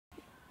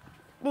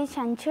ดิ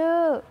ฉันชื่อ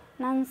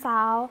นางสา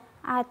ว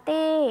อาร์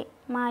ตี้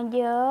มาเ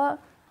ยอะ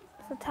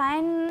สุดท้าย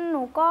ห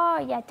นูก็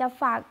อยากจะ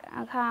ฝาก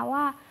ค่ะ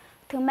ว่า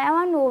ถึงแม้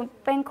ว่าหนู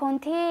เป็นคน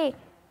ที่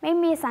ไม่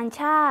มีสัญ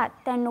ชาติ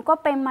แต่หนูก็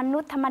เป็นมนุ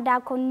ษย์ธรรมดา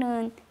คนหนึ่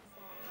ง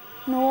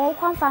หนู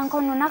ความฝันขอ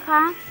งหนูนะค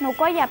ะหนู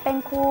ก็อยากเป็น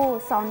ครู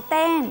สอนเ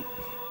ต้น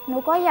หนู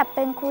ก็อยากเ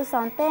ป็นครูส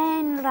อนเต้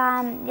นร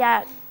ำอยา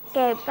กเ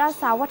ก็บรัก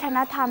ษาวัฒน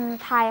ธรรม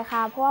ไทยค่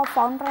ะเพราะว่า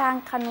ฟ้อนร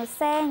ำคนุเ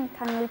ส้นค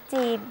นุ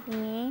จีบอย่า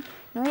งนี้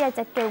หนูอยากจ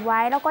ะเก็บไว้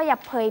แล้วก็อยา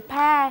กเผยแพ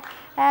ร่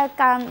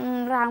การ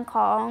รำข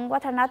องวั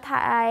ฒนธรร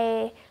มไทย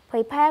เผ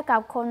ยแพร่กั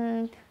บคน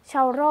ช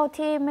าวโลก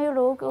ที่ไม่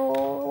รู้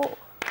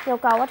เกี่ยว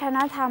กับวัฒน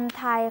ธรรม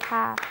ไทย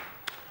ค่ะ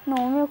หนู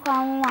มีควา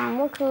มหวัง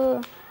ก็คือ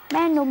แ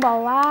ม่หนูบอก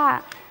ว่า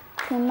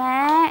ถึงแ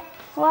ม้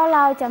ว่าเร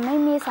าจะไม่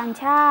มีสัญ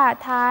ชาติ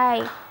ไทย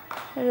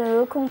หรือ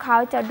คุณเขา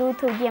จะดู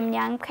ถูกเหยียดหย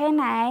ามแค่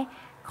ไหน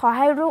ขอใ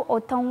ห้ลูกอ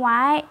ดทนไ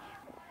ว้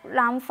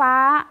ล้ำฟ้า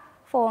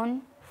ฝน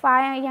ฟ้า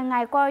ยังไง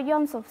ก็ย่อ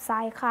มสดใส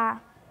ค่ะ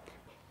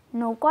ห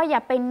นูก็อยา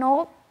กเป็นน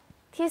ก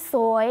ที่ส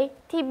วย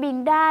ที่บิน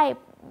ได้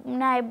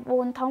ในบ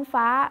นท้อง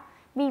ฟ้า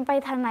บินไป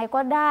ทางไหน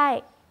ก็ได้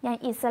อย่าง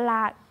อิสร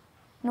ะ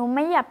หนูไ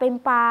ม่อยากเป็น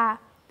ปล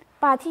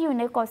าที่อยู่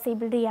ในเกาะสี่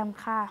เหลี่ยม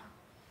ค่ะ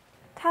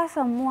ถ้าส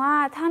มมติว่า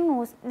ถ้าหนู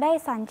ได้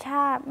สัญช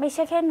าติไม่ใ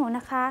ช่แค่หนูน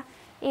ะคะ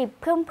อีก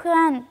เพื่อ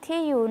นๆที่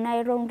อยู่ใน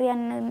โรงเรียน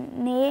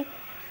นี้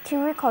ชี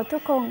วิตของทุ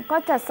กคนก็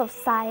จะสด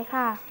ใส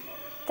ค่ะ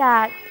จา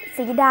ก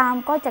สีด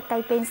ำก็จะกลา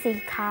ยเป็นสี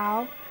ขาว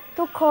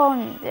ทุกคน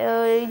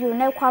อยู่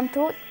ในความ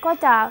ทุกข์ก็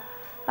จะ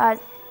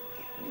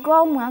ก็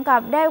เหมือนกั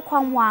บได้คว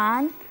ามหวา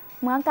น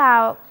เหมือนกับ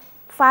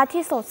ฟ้า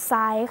ที่สดใส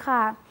ค่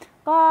ะ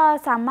ก็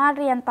สามารถ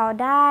เรียนต่อ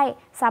ได้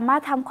สามาร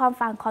ถทำความ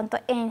ฝันของตั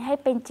วเองให้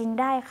เป็นจริง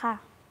ได้ค่ะ